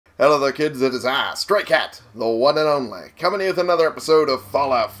Hello there, kids. It is I, Stray Cat, the one and only, coming here with another episode of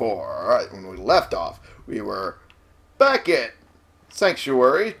Fallout 4. Alright, when we left off, we were back at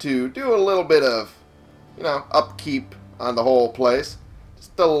Sanctuary to do a little bit of, upkeep on the whole place.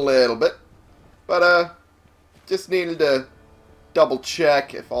 Just a little bit. But, just needed to double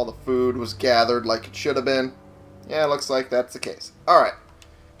check if all the food was gathered like it should have been. Yeah, looks like that's the case. Alright,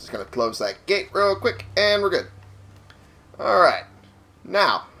 just gonna close that gate real quick, and we're good. Alright,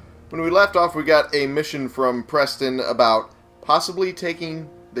 now, when we left off, we got a mission from Preston about possibly taking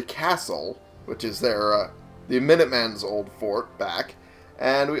the castle, which is the Minutemen's old fort, back.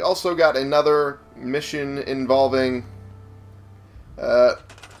 And we also got another mission involving...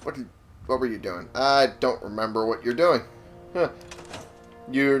 what were you doing? I don't remember what you're doing. Huh.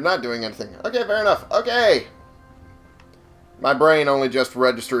 You're not doing anything. Okay, fair enough. Okay! My brain only just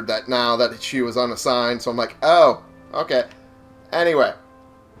registered that now that she was unassigned, so I'm like, oh, okay. Anyway.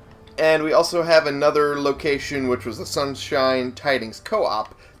 And we also have another location, which was the Sunshine Tidings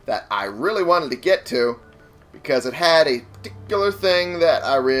Co-Op, that I really wanted to get to, because it had a particular thing that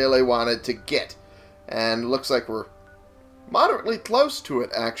I really wanted to get. And it looks like we're moderately close to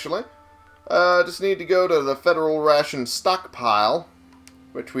it, actually. Just need to go to the Federal Ration stockpile,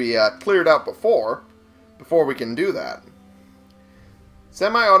 which we cleared out before we can do that.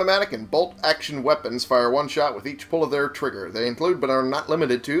 Semi-automatic and bolt-action weapons fire one shot with each pull of their trigger. They include, but are not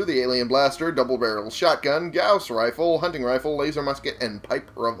limited to, the alien blaster, double-barrel shotgun, Gauss rifle, hunting rifle, laser musket, and pipe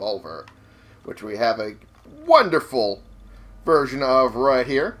revolver, which we have a wonderful version of right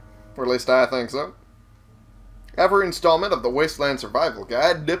here, or at least I think so. Every installment of the Wasteland Survival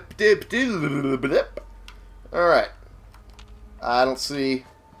Guide. Alright. I don't see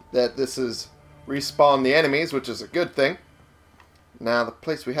that this is respawn the enemies, which is a good thing. Now, the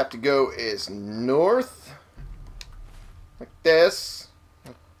place we have to go is north. Like this.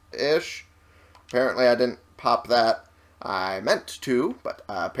 Ish. Apparently, I didn't pop that. I meant to, but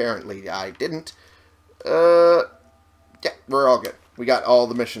apparently I didn't. Yeah, we're all good. We got all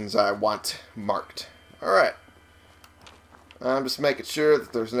the missions I want marked. Alright. I'm just making sure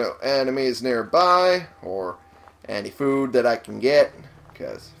that there's no enemies nearby, or any food that I can get,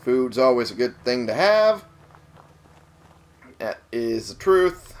 because food's always a good thing to have. That is the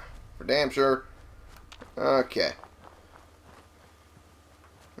truth, for damn sure. Okay.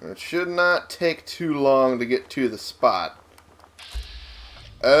 It should not take too long to get to the spot.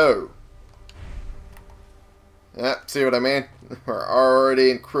 Oh. Yep, see what I mean? We're already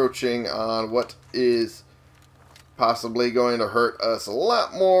encroaching on what is possibly going to hurt us a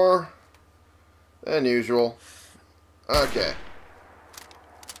lot more than usual. Okay.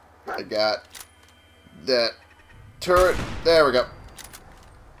 I got that turret. There we go.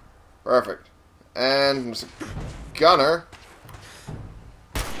 Perfect. And there's a gunner.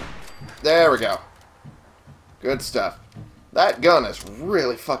 There we go. Good stuff. That gun is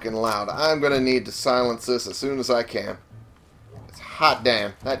really fucking loud. I'm going to need to silence this as soon as I can. It's hot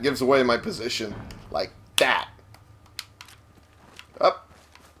damn. That gives away my position. Like that. Up.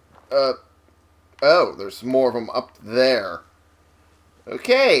 Oh, there's more of them up there.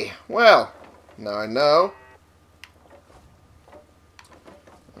 Okay. Well, now I know.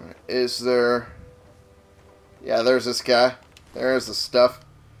 Is there... Yeah, there's this guy. There's the stuff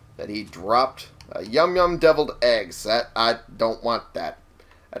that he dropped. Yum Yum deviled eggs. I don't want that.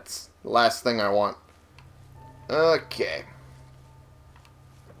 That's the last thing I want. Okay.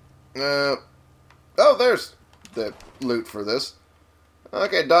 Oh, there's the loot for this.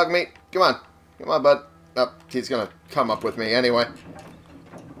 Okay, dog meat. Come on. Come on, bud. Oh, he's gonna come up with me anyway.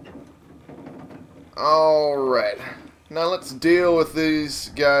 Alright. Now let's deal with these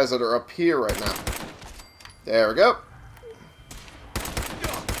guys that are up here right now. There we go.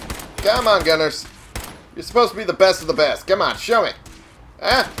 Come on, gunners. You're supposed to be the best of the best. Come on, show me.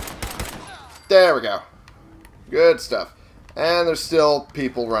 Ah. There we go. Good stuff. And there's still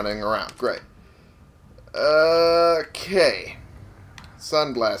people running around. Great. Okay.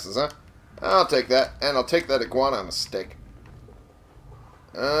 Sunglasses, huh? I'll take that. And I'll take that iguana on a stick.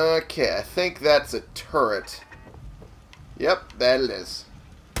 Okay, I think that's a turret. Yep, that it is.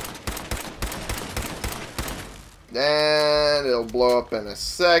 And it'll blow up in a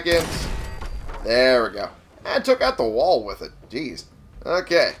second. There we go. And took out the wall with it. Jeez.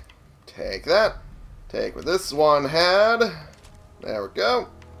 Okay. Take that. Take what this one had. There we go.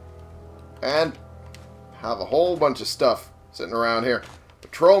 And have a whole bunch of stuff sitting around here.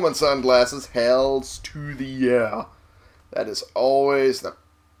 Patrolman sunglasses. Hells to the air. That is always the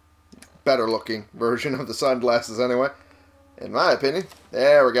better looking version of the sunglasses anyway. In my opinion.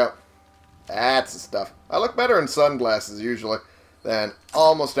 There we go. That's the stuff. I look better in sunglasses usually. than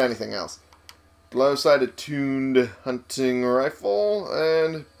almost anything else. Glow-sighted tuned hunting rifle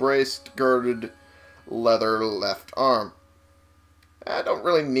and braced girded leather left arm. I don't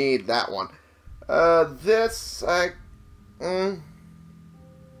really need that one. This, I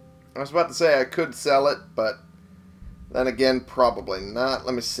was about to say I could sell it, but then again, probably not.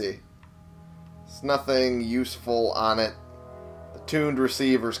 Let me see. There's nothing useful on it. The tuned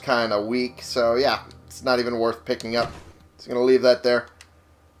receiver's kind of weak, so yeah, it's not even worth picking up. Just gonna leave that there.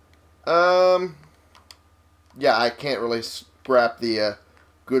 Yeah, I can't really scrap the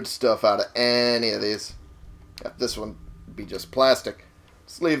good stuff out of any of these. If this one would be just plastic.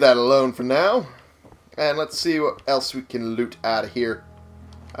 Let's leave that alone for now. And let's see what else we can loot out of here.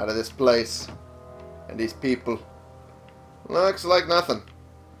 Out of this place. And these people. Looks like nothing.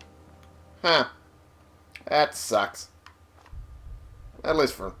 Huh. That sucks. At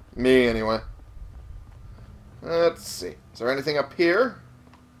least for me, anyway. Let's see. Is there anything up here?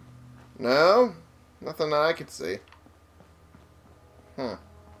 No? Nothing that I can see.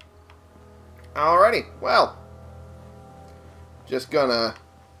 Alrighty. Well. Just gonna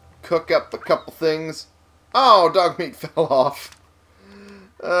cook up a couple things. Oh, dog meat fell off.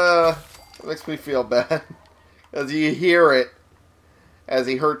 It makes me feel bad. As you hear it as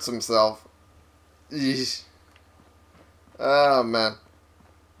he hurts himself. Eesh. Oh, man.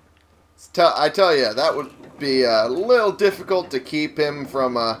 I tell you, that would be a little difficult to keep him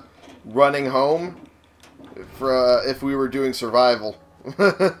from running home if we were doing survival.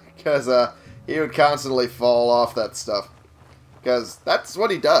 Because he would constantly fall off that stuff. Because that's what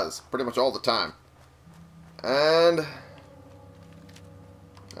he does pretty much all the time. And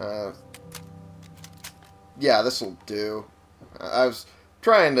yeah, this will do. I was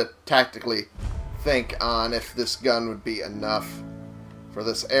trying to tactically think on if this gun would be enough for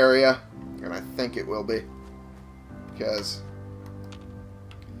this area, and I think it will be, because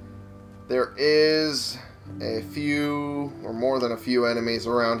there is a few, or more than a few enemies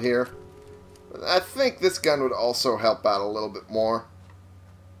around here. I think this gun would also help out a little bit more.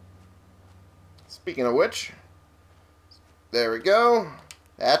 Speaking of which, there we go.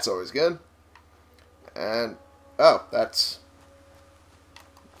 That's always good. And, oh, that's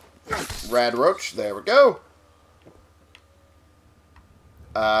Rad Roach. There we go.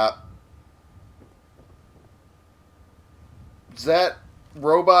 Is that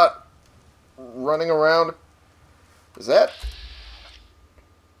robot running around? Is that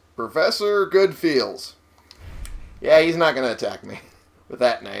Professor Goodfeels? Yeah, he's not going to attack me with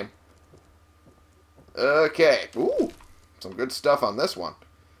that name. Okay. Ooh, some good stuff on this one.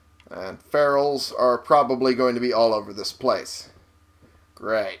 And ferals are probably going to be all over this place.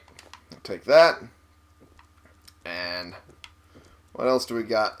 Great. I'll take that. And what else do we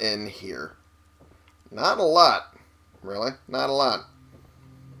got in here? Not a lot. Really? Not a lot.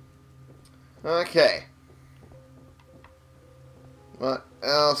 Okay. What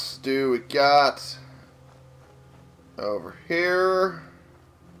else do we got over here?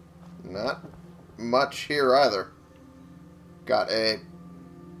 Not much here either. Got a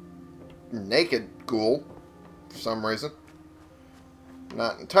naked ghoul for some reason.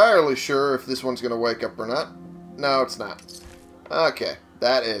 Not entirely sure if this one's going to wake up or not. No, it's not. Okay,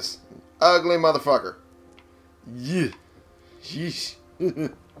 that is an ugly motherfucker. Yeah. Sheesh.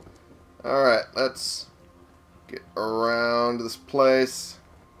 Alright, let's get around this place.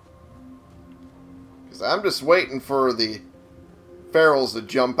 Because I'm just waiting for the ferals to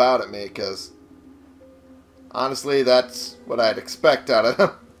jump out at me, because honestly, that's what I'd expect out of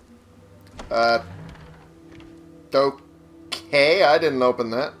them. Okay, I didn't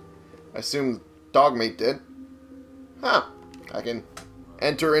open that. I assume dog meat did. Huh. I can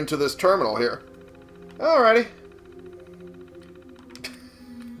enter into this terminal here. Alrighty.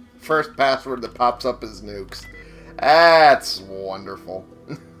 First password that pops up is nukes. That's wonderful.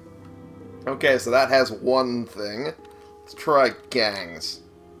 Okay, so that has one thing. Let's try gangs.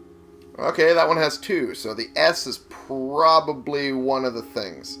 Okay, that one has two, so the S is probably one of the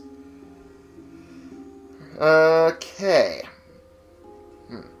things. Okay.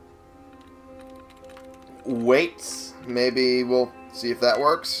 Weights. Maybe we'll see if that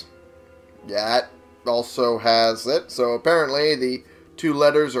works. Yeah, it also has it. So apparently the two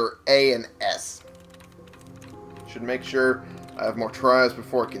letters are A and S. Should make sure I have more tries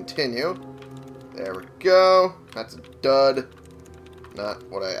before I continue. There we go. That's a dud. Not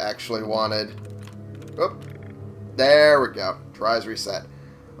what I actually wanted. Oop. There we go. Tries reset.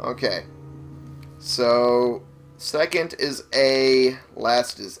 Okay. So, second is A,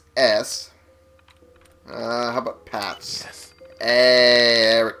 last is S. How about paths? Yes. Hey,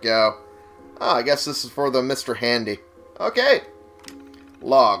 there we go. Oh, I guess this is for the Mr. Handy. Okay.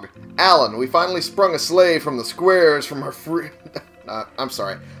 Log. Alan, we finally sprung a slave from the squares from her free... I'm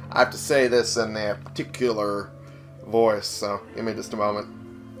sorry. I have to say this in a particular voice, so give me just a moment.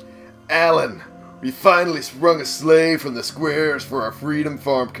 Alan, we finally sprung a slave from the squares for our Freedom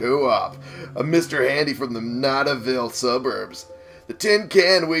Farm Co-Op. A Mr. Handy from the Nottaville suburbs. The tin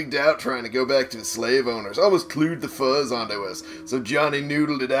can wigged out trying to go back to his slave owners. Almost clued the fuzz onto us, so Johnny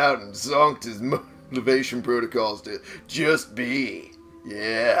noodled it out and zonked his motivation protocols to just be.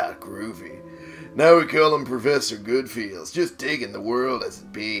 Yeah, groovy. Now we call him Professor Goodfields, just taking the world as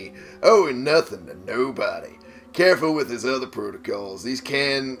it be, owing nothing to nobody. Careful with his other protocols. These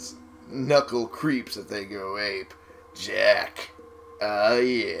cans knuckle creeps if they go ape. Jack.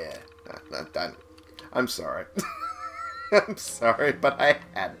 Yeah. I'm sorry. I'm sorry, but I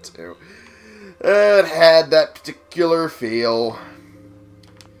had to. It had that particular feel.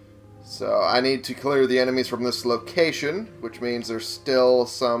 So I need to clear the enemies from this location, which means there's still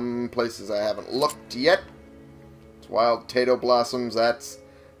some places I haven't looked yet. It's wild potato blossoms. That's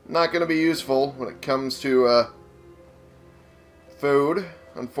not going to be useful when it comes to food,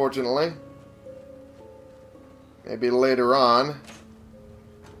 unfortunately. Maybe later on.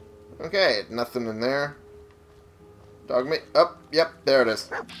 Okay, nothing in there. Dog meat. Oh, yep, there it is.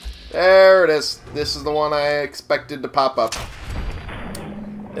 There it is. This is the one I expected to pop up.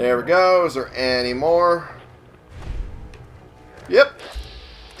 There we go. Is there any more? Yep.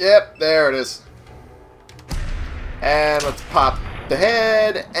 Yep, there it is. And let's pop the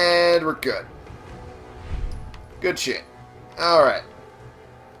head, and we're good. Good shit. Alright.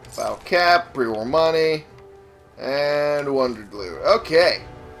 File cap, pre-war money, and Wonder Glue. Okay.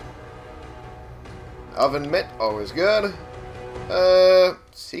 Oven mitt, always good.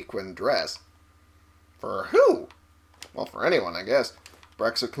 Sequin dress. For who? Well, for anyone, I guess.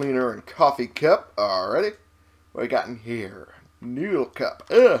 Brexit cleaner and coffee cup. Alrighty. What we got in here? Noodle cup.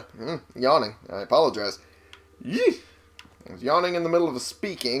 Yawning. I apologize. Yee! I was yawning in the middle of a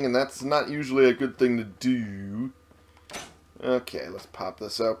speaking, and that's not usually a good thing to do. Okay, let's pop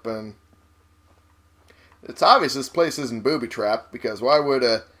this open. It's obvious this place isn't booby-trapped, because why would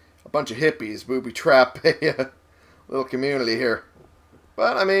a bunch of hippies booby-trap a little community here?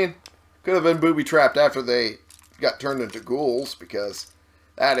 But, I mean, could have been booby-trapped after they got turned into ghouls, because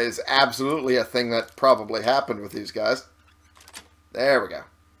that is absolutely a thing that probably happened with these guys. There we go.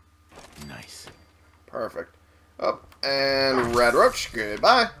 Nice. Perfect. Oh, and red roach.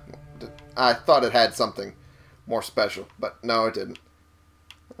 Goodbye. I thought it had something more special, but no, it didn't.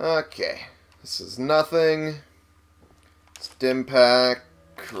 Okay. This is nothing. Stim pack.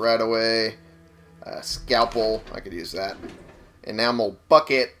 Right away. Scalpel. I could use that. Enamel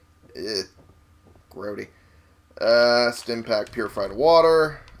bucket. Grody. Stim pack, purified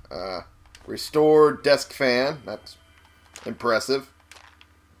water. Restored desk fan. That's impressive.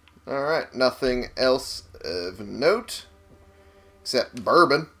 Alright, nothing else of note. Except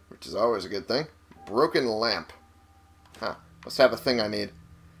bourbon, which is always a good thing. Broken lamp. Huh. Must have a thing I need.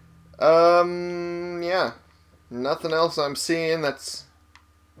 Yeah. Nothing else I'm seeing that's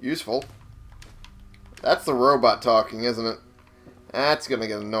useful. That's the robot talking, isn't it? That's gonna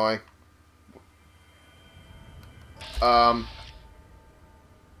get annoying.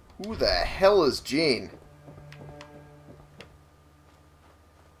 Who the hell is Gene?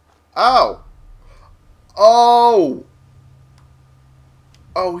 Oh! Oh!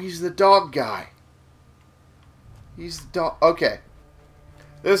 Oh, he's the dog guy. He's the dog. Okay.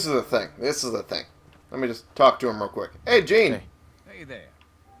 This is the thing. This is the thing. Let me just talk to him real quick. Hey, Gene. Hey. Hey there.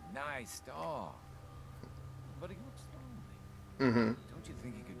 Nice dog. But he looks lonely. Mm-hmm. Don't you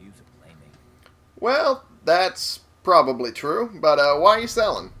think he could use a playmate? Well, that's probably true. But why are you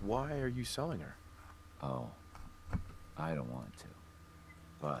selling? Why are you selling her? Oh, I don't want to.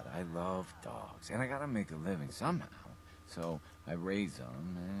 But I love dogs, and I gotta make a living somehow. So I raise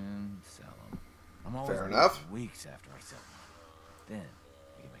them and sell them. I'm always Fair enough. weeks after I sell them. Then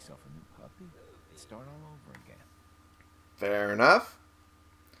I get myself a new puppy and start all over again. Fair enough.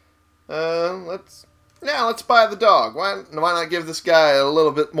 Let's buy the dog. Why not give this guy a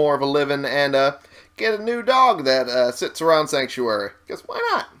little bit more of a living and get a new dog that sits around Sanctuary? Because why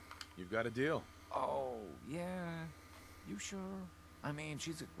not? You've got a deal. Oh, yeah. You sure? I mean,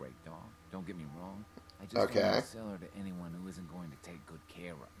 she's a great dog. Don't get me wrong. I just don't want to sell her to anyone who isn't going to take good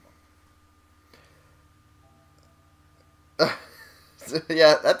care of them.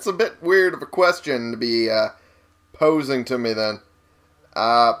 Yeah, that's a bit weird of a question to be posing to me then.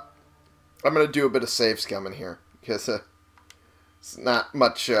 I'm going to do a bit of save scumming here, because there's not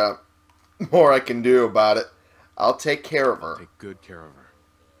much more I can do about it. I'll take care of her. Take good care of her.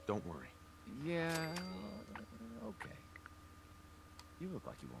 Don't worry. Yeah, okay. You look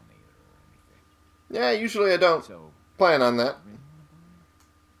like you won't eat it or anything. Yeah, usually I don't So, plan on that.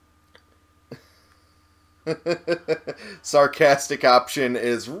 really wanna buy it? Sarcastic option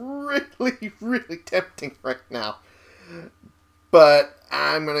is really, really tempting right now. But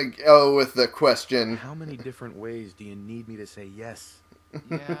I'm going to go with the question. How many different ways do you need me to say yes?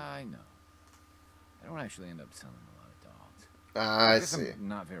 Yeah, I know. I don't actually end up selling a lot of dogs. I guess see. I'm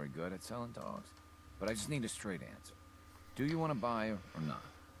not very good at selling dogs, but I just need a straight answer. Do you want to buy or not?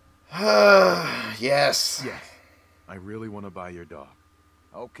 Yes. Yes. I really want to buy your dog.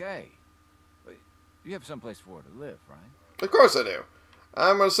 Okay. But you have someplace for her to live, right? Of course I do.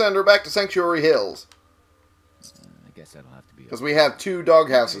 I'm going to send her back to Sanctuary Hills. I guess that'll have to be... Because we have 2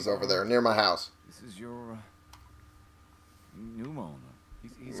 dog houses over there near my house. This is your new owner.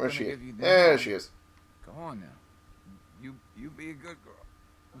 He's Where gonna she is? give you the There dog. she is. Go on now. You be a good girl.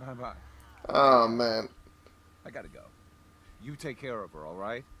 Bye-bye. Oh, man. I gotta go. You take care of her, all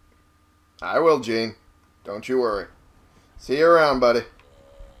right? I will, Gene. Don't you worry. See you around, buddy.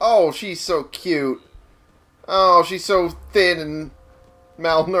 Oh, she's so cute. Oh, she's so thin and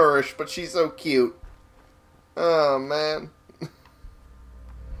malnourished, but she's so cute. Oh, man.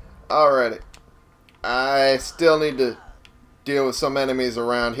 Alrighty. I still need to deal with some enemies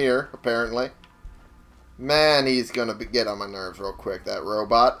around here, apparently. Man, he's gonna get on my nerves real quick, that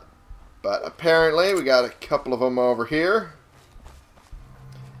robot. But apparently, we got a couple of them over here.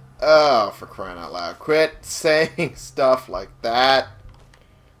 Oh, for crying out loud. Quit saying stuff like that.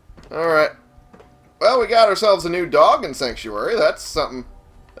 Alright. Well, we got ourselves a new dog in Sanctuary. That's something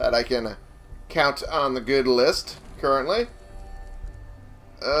that I can count on the good list currently.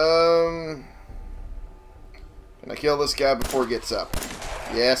 Can I kill this guy before he gets up?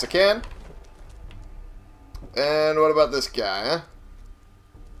 Yes, I can. And what about this guy,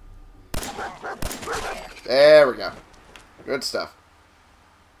 huh? There we go. Good stuff.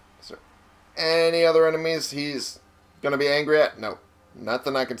 Is there any other enemies he's going to be angry at? No.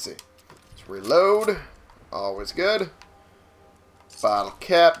 Nothing I can see. Let's reload. Always good. Bottle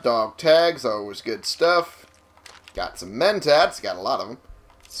cap, dog tags, always good stuff. Got some mentats, got a lot of them.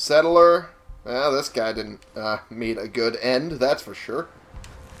 Settler. Well, this guy didn't meet a good end, that's for sure.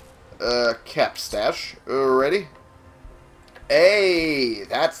 Cap stash. Ready? Hey,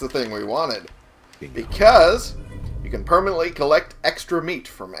 that's the thing we wanted. Because you can permanently collect extra meat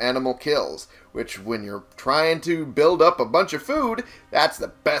from animal kills, which when you're trying to build up a bunch of food, that's the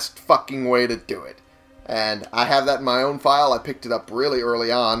best fucking way to do it. And I have that in my own file. I picked it up really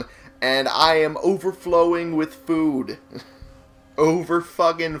early on, and I am overflowing with food.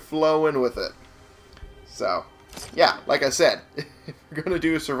 Over-fucking-flowing with it. So, yeah, like I said, if you're going to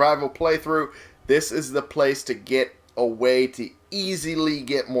do a survival playthrough, this is the place to get a way to easily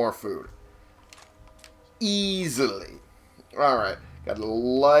get more food. Easily. Alright, got a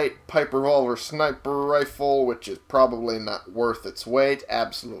light pipe revolver sniper rifle, which is probably not worth its weight.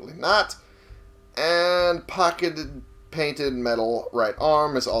 Absolutely not. And pocketed painted metal right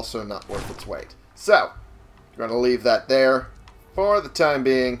arm is also not worth its weight. So, I'm going to leave that there for the time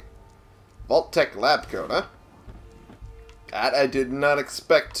being. Vault-Tec lab coat, huh? That I did not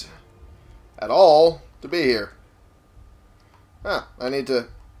expect at all to be here. Huh, I need to...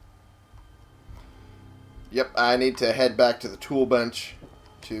 Yep, I need to head back to the tool bench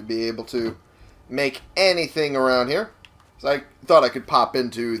to be able to make anything around here. So I thought I could pop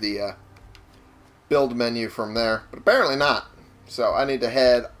into the build menu from there, but apparently not. So I need to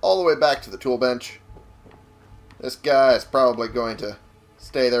head all the way back to the tool bench. This guy is probably going to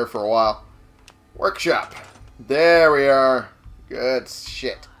stay there for a while. Workshop. There we are. Good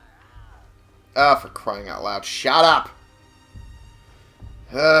shit. Ah, for crying out loud. Shut up!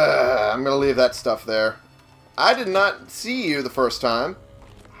 I'm going to leave that stuff there. I did not see you the first time.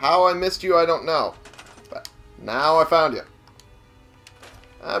 How I missed you, I don't know. But now I found you.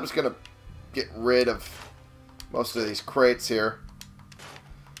 I'm just going to get rid of most of these crates here.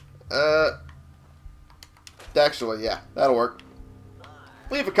 Actually, yeah, that'll work.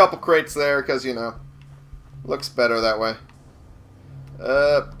 Leave a couple crates there, because, you know, looks better that way.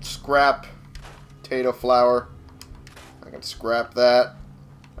 Scrap. Potato flour. I can scrap that.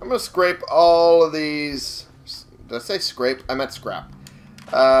 I'm going to scrape all of these. Did I say scrape? I meant scrap.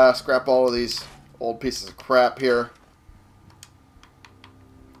 Scrap all of these old pieces of crap here.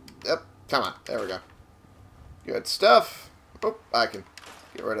 Yep, come on. There we go. Good stuff. Oh, I can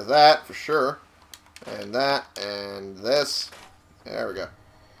get rid of that for sure. And that, and this. There we go.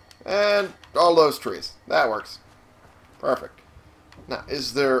 And all those trees. That works. Perfect. Now,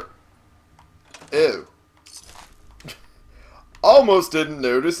 is there... Ew. Almost didn't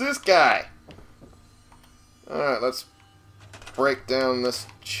notice this guy. Alright, let's break down this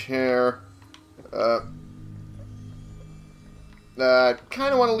chair. I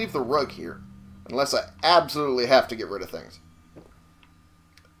kind of want to leave the rug here. Unless I absolutely have to get rid of things.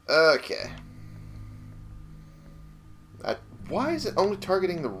 Okay. Why is it only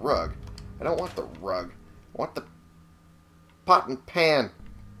targeting the rug? I don't want the rug. I want the pot and pan.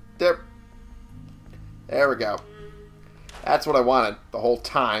 There we go. That's what I wanted the whole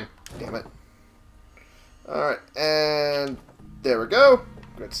time. Damn it. Alright, and there we go.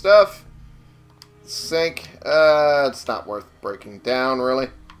 Good stuff. Sink. It's not worth breaking down, really.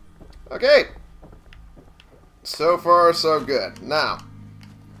 Okay. So far, so good. Now,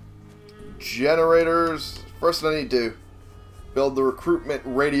 generators. First I need to build the recruitment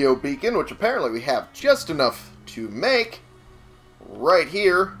radio beacon, which apparently we have just enough to make right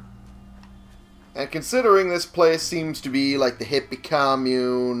here. And considering this place seems to be like the hippie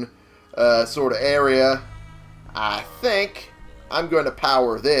commune sort of area, I think I'm going to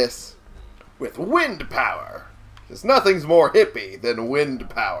power this with wind power. Because nothing's more hippie than wind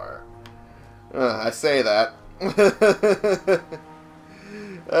power. I say that.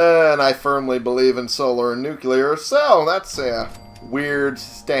 And I firmly believe in solar and nuclear, so that's a weird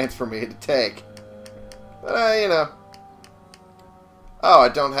stance for me to take. But, you know. Oh, I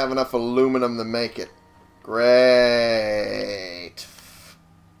don't have enough aluminum to make it. Great.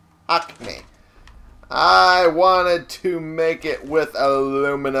 Fuck me. I wanted to make it with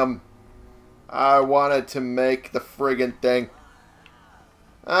aluminum. I wanted to make the friggin' thing.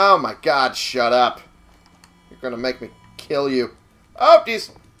 Oh my god, shut up. You're gonna make me kill you. Oh,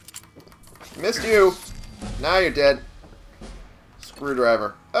 jeez. Missed you. Now you're dead.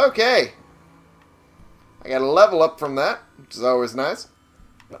 Screwdriver. Okay. I got a level up from that, which is always nice.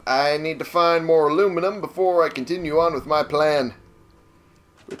 But I need to find more aluminum before I continue on with my plan.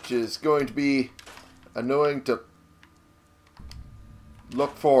 Which is going to be annoying to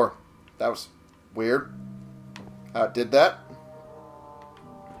look for. That was weird. How it did that.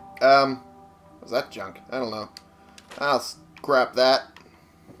 Was that junk? I don't know. I'll scrap that.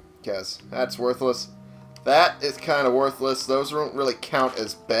 Because that's worthless. That is kind of worthless. Those don't really count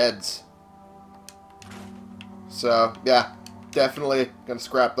as beds. So, yeah. Definitely gonna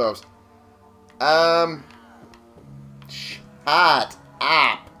scrap those. Shut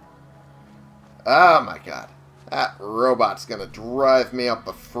up. Oh my god. That robot's gonna drive me up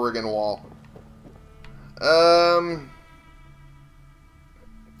a friggin' wall.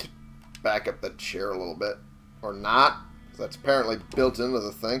 Back up the chair a little bit. Or not. Because that's apparently built into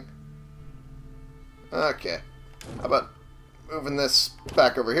the thing. Okay. How about moving this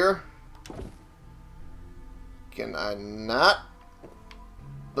back over here? Can I not?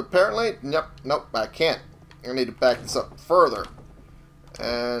 Apparently, nope, I can't. I need to back this up further.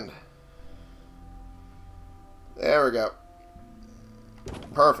 And there we go.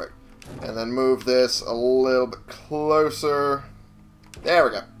 Perfect. And then move this a little bit closer. There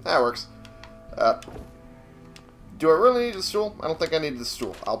we go. That works. Do I really need the stool? I don't think I need the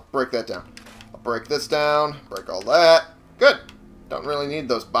stool. I'll break that down. I'll break this down. Break all that. Good. Don't really need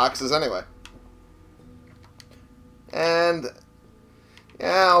those boxes anyway. And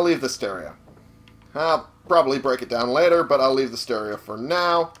yeah, I'll leave the stereo. I'll probably break it down later, but I'll leave the stereo for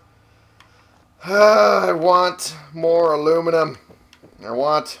now. I want more aluminum. I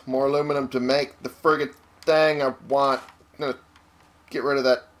want more aluminum to make the friggin' thing. I'm gonna get rid of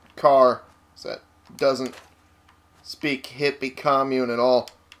that car. So that doesn't speak hippie commune at all.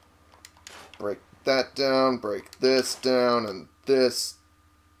 Break that down, break this down, and this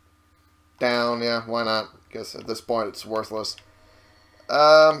down. Yeah, why not? Because at this point it's worthless.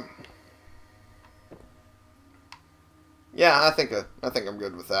 Yeah, I think I'm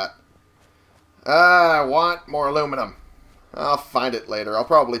good with that. I want more aluminum. I'll find it later. I'll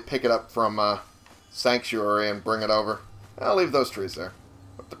probably pick it up from Sanctuary and bring it over. I'll leave those trees there.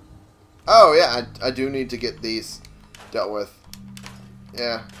 Oh yeah, I do need to get these dealt with.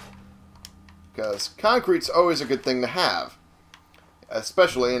 Yeah, because concrete's always a good thing to have,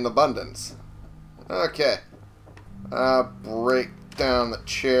 especially in abundance. Okay, break down the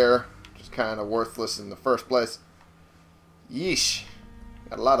chair, which is kind of worthless in the first place. Yeesh,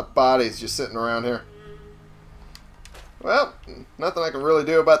 got a lot of bodies just sitting around here. Well, nothing I can really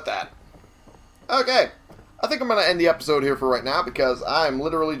do about that. Okay, I think I'm going to end the episode here for right now because I'm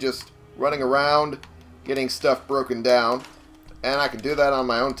literally just running around getting stuff broken down, and I can do that on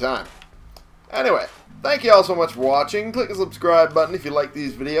my own time. Anyway, thank you all so much for watching. Click the subscribe button if you like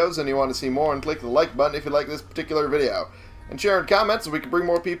these videos and you want to see more, and click the like button if you like this particular video. And share in comments so we can bring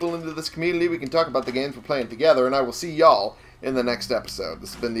more people into this community. We can talk about the games we're playing together, and I will see y'all in the next episode.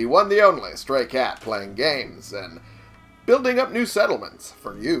 This has been the one, the only Stray Cat playing games, and building up new settlements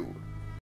for you.